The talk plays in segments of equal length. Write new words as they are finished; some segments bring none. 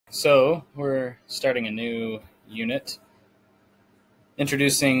So we're starting a new unit,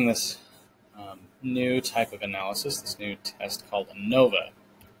 introducing this new type of analysis, this new test called ANOVA.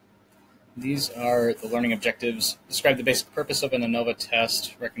 These are the learning objectives, describe the basic purpose of an ANOVA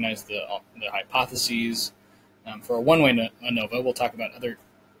test, recognize the hypotheses. For a one-way ANOVA, we'll talk about other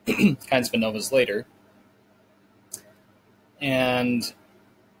kinds of ANOVAs later. And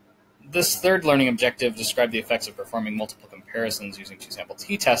this third learning objective, describe the effects of performing multiple comparisons using two-sample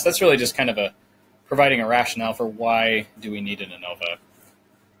t-tests. That's really just kind of providing a rationale for why do we need an ANOVA.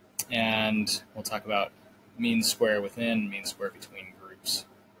 And we'll talk about mean square within, mean square between groups,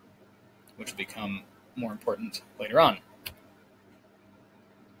 which will become more important later on.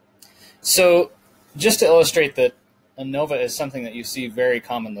 So just to illustrate that ANOVA is something that you see very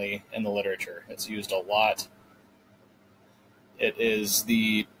commonly in the literature. It's used a lot. It is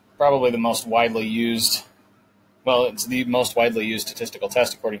probably the most widely used, well, it's the most widely used statistical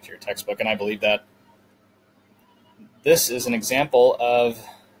test according to your textbook, and I believe that. This is an example of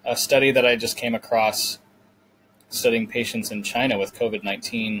a study that I just came across studying patients in China with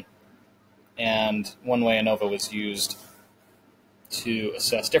COVID-19, and one-way ANOVA was used to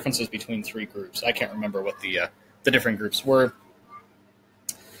assess differences between three groups. I can't remember what the different groups were,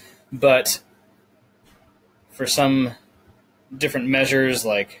 but for some different measures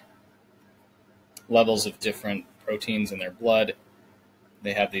like levels of different proteins in their blood,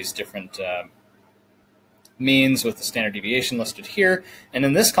 they have these different means with the standard deviation listed here. And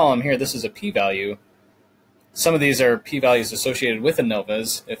in this column here, this is a p-value. Some of these are p-values associated with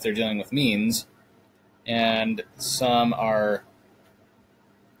ANOVAs if they're dealing with means, and some are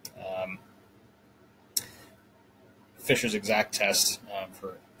Fisher's exact test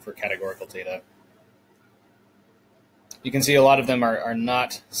for categorical data. You can see a lot of them are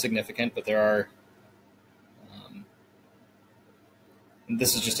not significant, but there are,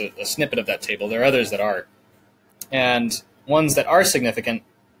 this is just a snippet of that table. There are others that are. And ones that are significant,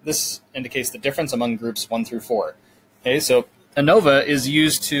 this indicates the difference among groups 1 through 4. Okay, so ANOVA is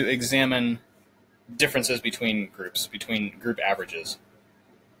used to examine differences between groups, between group averages.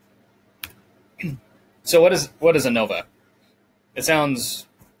 So what is ANOVA? It sounds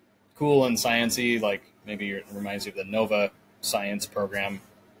cool and sciencey, like maybe it reminds you of the NOVA science program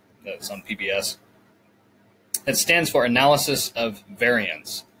that's on PBS. It stands for Analysis of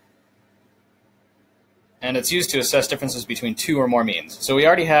Variance. And it's used to assess differences between two or more means. So we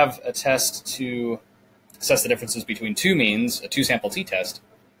already have a test to assess the differences between two means, a two-sample t-test.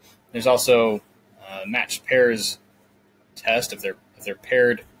 There's also a matched pairs test if they're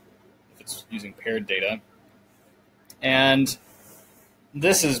paired, if it's using paired data. And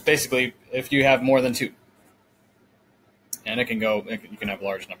this is basically if you have more than two. And you can have a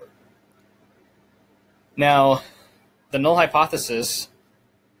large number. Now, the null hypothesis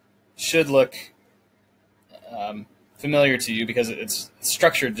should look familiar to you because it's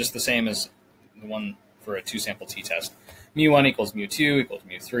structured just the same as the one for a two-sample t-test. mu1 equals mu2 equals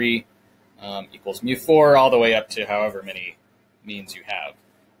mu3 equals mu4, all the way up to however many means you have.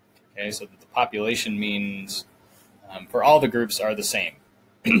 Okay, so the population means for all the groups are the same.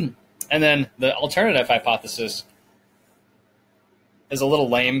 And then the alternative hypothesis is a little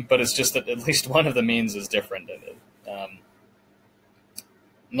lame, but it's just that at least one of the means is different.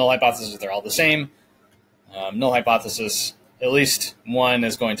 Null hypothesis, they're all the same. Null hypothesis, at least one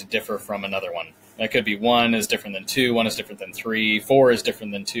is going to differ from another one. That could be 1 is different than 2, 1 is different than 3, 4 is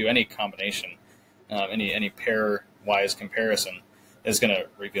different than 2. Any combination, any pair-wise comparison is going to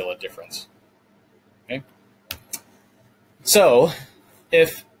reveal a difference. Okay. So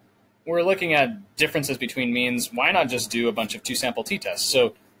if we're looking at differences between means, why not just do a bunch of two-sample t-tests?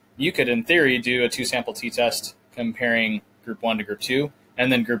 So you could, in theory, do a two-sample t-test comparing group 1 to group 2,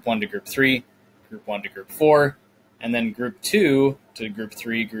 and then group 1 to group 3, group 1 to group 4, and then group 2 to group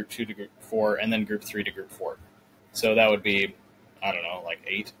 3, group 2 to group 4, and then group 3 to group 4. So that would be, I don't know, like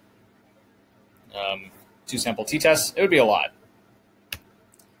 8 two-sample t-tests. It would be a lot.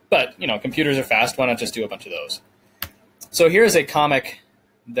 But, computers are fast. Why not just do a bunch of those? So here's a comic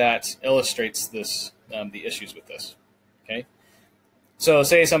that illustrates this, the issues with this. Okay, so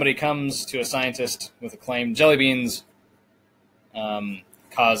say somebody comes to a scientist with a claim, jelly beans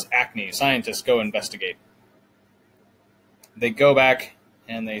cause acne. Scientists go investigate. They go back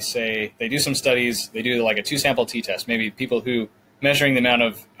and they say, they do some studies, they do like a two-sample t-test, maybe people who, measuring the amount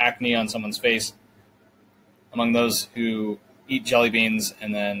of acne on someone's face among those who eat jelly beans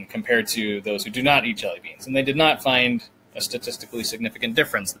and then compared to those who do not eat jelly beans. And they did not find a statistically significant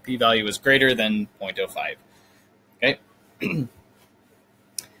difference. The p-value was greater than 0.05. Okay?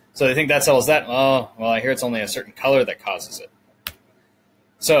 So they think that settles that. Oh, well, I hear it's only a certain color that causes it.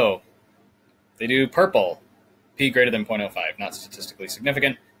 So they do purple, p greater than 0.05, not statistically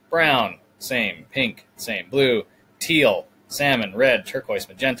significant. Brown, same. Pink, same. Blue, teal, salmon, red, turquoise,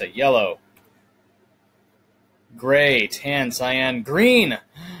 magenta, yellow, gray, tan, cyan, green.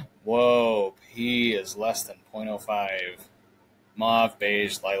 Whoa, P is less than 0.05. Mauve,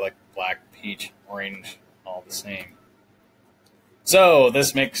 beige, lilac, black, peach, orange, all the same. So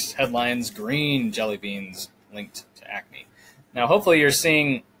this makes headlines green jelly beans linked to acne. Now, hopefully you're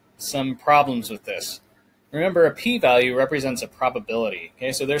seeing some problems with this. Remember, a p-value represents a probability.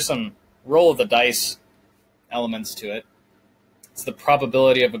 Okay, so there's some roll of the dice elements to it. It's the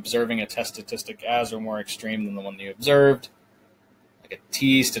probability of observing a test statistic as or more extreme than the one you observed. Like a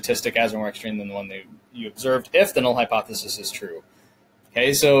t statistic as or more extreme than the one that you observed if the null hypothesis is true.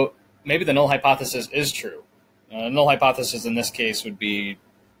 Okay, so maybe the null hypothesis is true. Null hypothesis in this case would be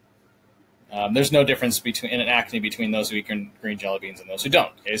there's no difference in an acne between those who eat green jelly beans and those who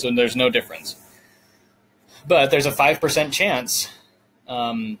don't. Okay, so there's no difference. But there's a 5% chance,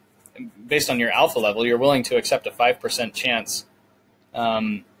 based on your alpha level, you're willing to accept a 5% chance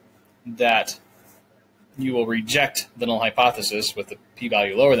that you will reject the null hypothesis with the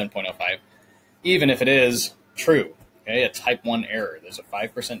p-value lower than 0.05, even if it is true. Okay, a type 1 error. There's a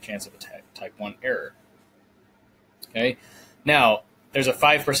 5% chance of a type 1 error. Okay, now there's a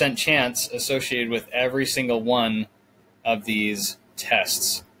 5% chance associated with every single one of these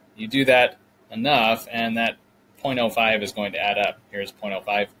tests. You do that enough, and that 0.05 is going to add up. Here's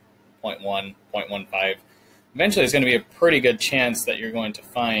 0.05, 0.1, 0.15. Eventually, it's going to be a pretty good chance that you're going to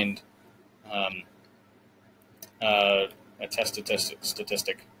find a test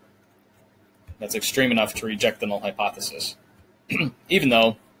statistic that's extreme enough to reject the null hypothesis, even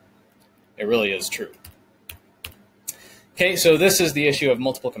though it really is true. Okay, so this is the issue of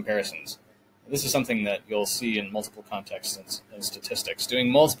multiple comparisons. This is something that you'll see in multiple contexts in statistics.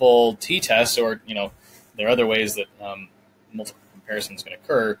 Doing multiple t-tests, or there are other ways that multiple comparisons can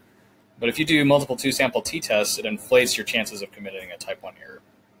occur. But if you do multiple two-sample t-tests, it inflates your chances of committing a type 1 error,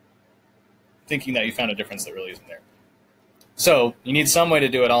 thinking that you found a difference that really isn't there. So you need some way to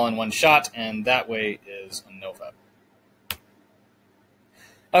do it all in one shot, and that way is ANOVA.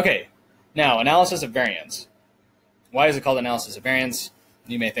 Okay, now analysis of variance. Why is it called analysis of variance?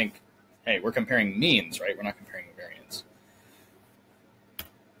 You may think, hey, we're comparing means, right? We're not comparing variance.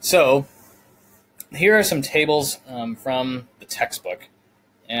 So here are some tables from the textbook,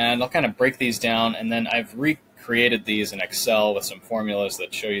 and I'll kind of break these down, and then I've recreated these in Excel with some formulas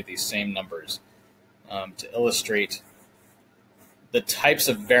that show you these same numbers to illustrate the types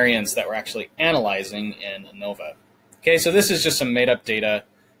of variance that we're actually analyzing in ANOVA. Okay, so this is just some made-up data.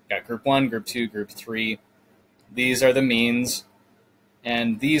 Got group 1, group 2, group 3. These are the means,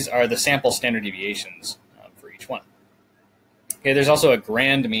 and these are the sample standard deviations for each one. Okay, there's also a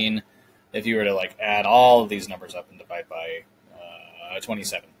grand mean if you were to add all of these numbers up and divide by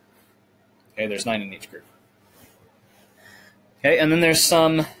 27. Okay, there's 9 in each group. Okay, and then there's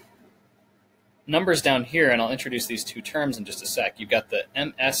some numbers down here, and I'll introduce these two terms in just a sec. You've got the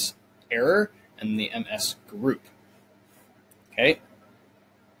MS error and the MS group. Okay,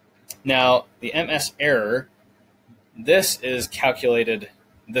 now the MS error, this is calculated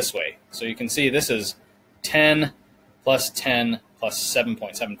this way. So you can see this is 10 plus 10 plus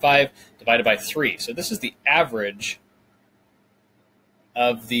 7.75 divided by 3. So this is the average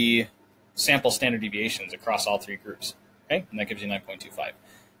of the sample standard deviations across all three groups. Okay, and that gives you 9.25.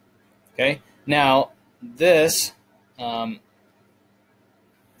 Okay, now this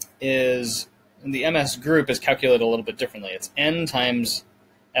is, the MS group is calculated a little bit differently. It's n times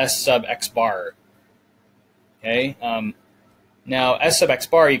S sub x bar. Okay, now S sub x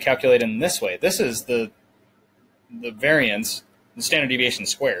bar you calculate in this way. This is the variance, the standard deviation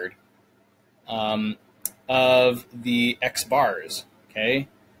squared, of the x bars. Okay,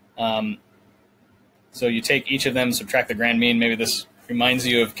 so you take each of them, subtract the grand mean. Maybe this reminds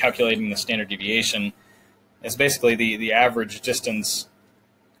you of calculating the standard deviation. It's basically the average distance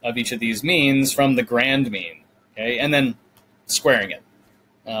of each of these means from the grand mean. Okay, and then squaring it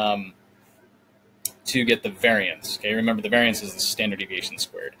to get the variance. Okay, remember the variance is the standard deviation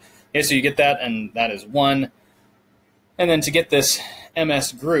squared. Okay, so you get that, and that is 1. And then to get this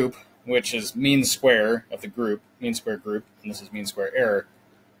MS group, which is mean square of the group, mean square group, and this is mean square error,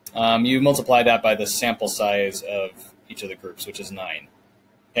 you multiply that by the sample size of each of the groups, which is 9.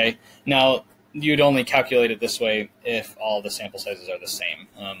 Okay, now you'd only calculate it this way if all the sample sizes are the same.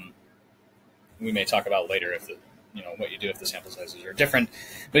 We may talk about later if what you do if the sample sizes are different,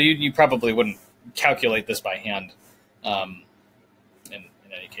 but you probably wouldn't calculate this by hand in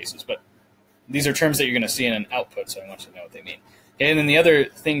any cases. But these are terms that you're going to see in an output, so I want you to know what they mean. Okay, and then the other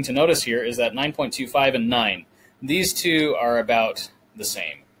thing to notice here is that 9.25 and 9, these two are about the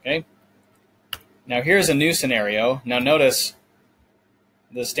same. Okay. Now here's a new scenario. Now notice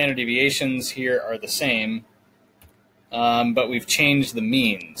the standard deviations here are the same, but we've changed the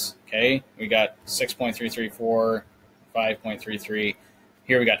means. Okay, we got 6.334, 5.33.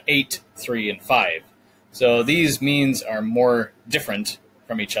 Here we got 8, 3, and 5. So these means are more different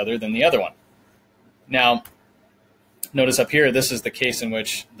from each other than the other one. Now, notice up here, this is the case in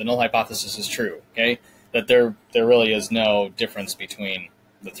which the null hypothesis is true. Okay, that there really is no difference between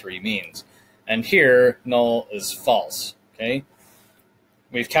the three means. And here, null is false. Okay,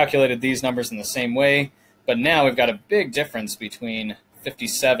 we've calculated these numbers in the same way, but now we've got a big difference between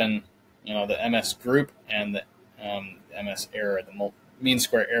 57, the MS group, and the MS error, the mean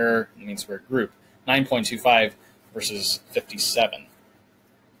square error, and mean square group, 9.25 versus 57.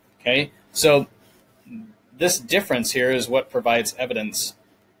 Okay, so this difference here is what provides evidence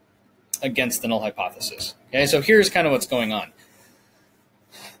against the null hypothesis. Okay, so here's kind of what's going on.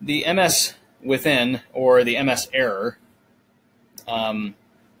 The MS within, or the MS error, the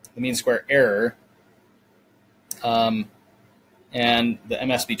mean square error, and the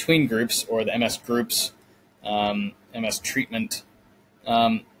MS between groups, or the MS groups, MS treatment,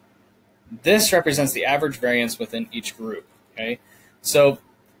 this represents the average variance within each group. Okay, so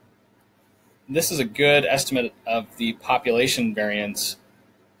this is a good estimate of the population variance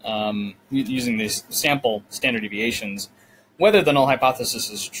using these sample standard deviations, whether the null hypothesis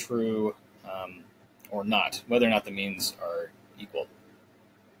is true or not, whether or not the means are equal.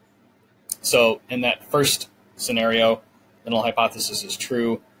 So in that first scenario, the null hypothesis is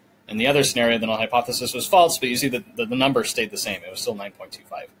true. In the other scenario, the null hypothesis was false, but you see that the number stayed the same. It was still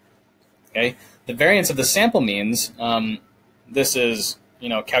 9.25. Okay, the variance of the sample means, this is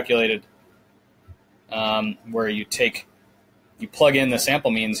calculated where you plug in the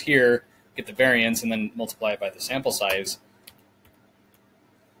sample means here, get the variance, and then multiply it by the sample size.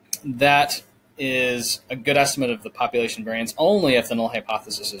 That is a good estimate of the population variance only if the null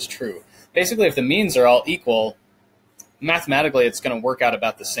hypothesis is true. Basically, if the means are all equal, mathematically it's going to work out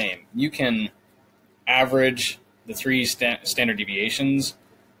about the same. You can average the three standard deviations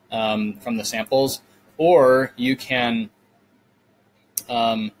from the samples, or you can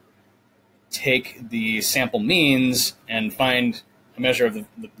take the sample means and find a measure of the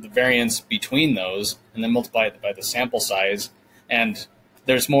variance between those, and then multiply it by the sample size. And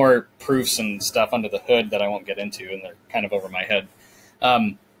there's more proofs and stuff under the hood that I won't get into, and they're kind of over my head.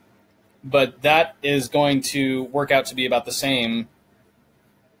 But that is going to work out to be about the same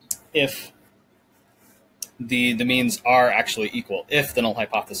if the means are actually equal, if the null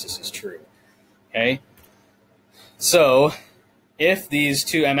hypothesis is true. Okay? So if these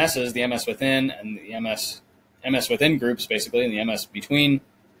two MSs, the MS within and the MS within groups, basically, and the MS between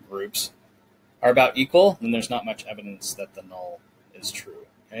groups, are about equal, then there's not much evidence that the null is true.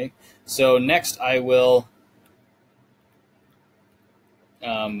 Okay? So next I will,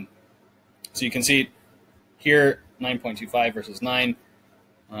 so you can see here, 9.25 versus 9.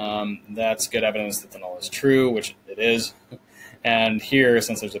 That's good evidence that the null is true, which it is. And here,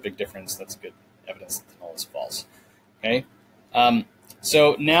 since there's a big difference, that's good evidence that the null is false. Okay.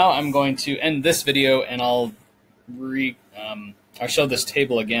 So now I'm going to end this video, and I'll show this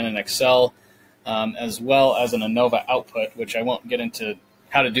table again in Excel, as well as an ANOVA output, which I won't get into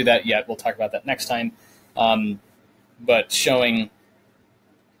how to do that yet. We'll talk about that next time. But showing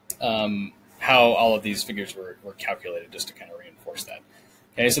how all of these figures were calculated, just to kind of reinforce that.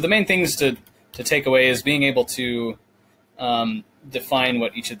 Okay, so the main things to take away is being able to define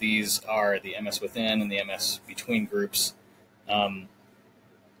what each of these are, the MS within and the MS between groups, and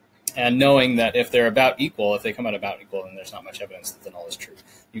knowing that if they're about equal, if they come out about equal, then there's not much evidence that the null is true.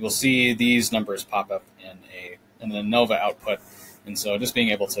 You will see these numbers pop up in an ANOVA output, and so just being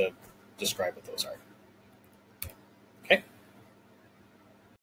able to describe what those are.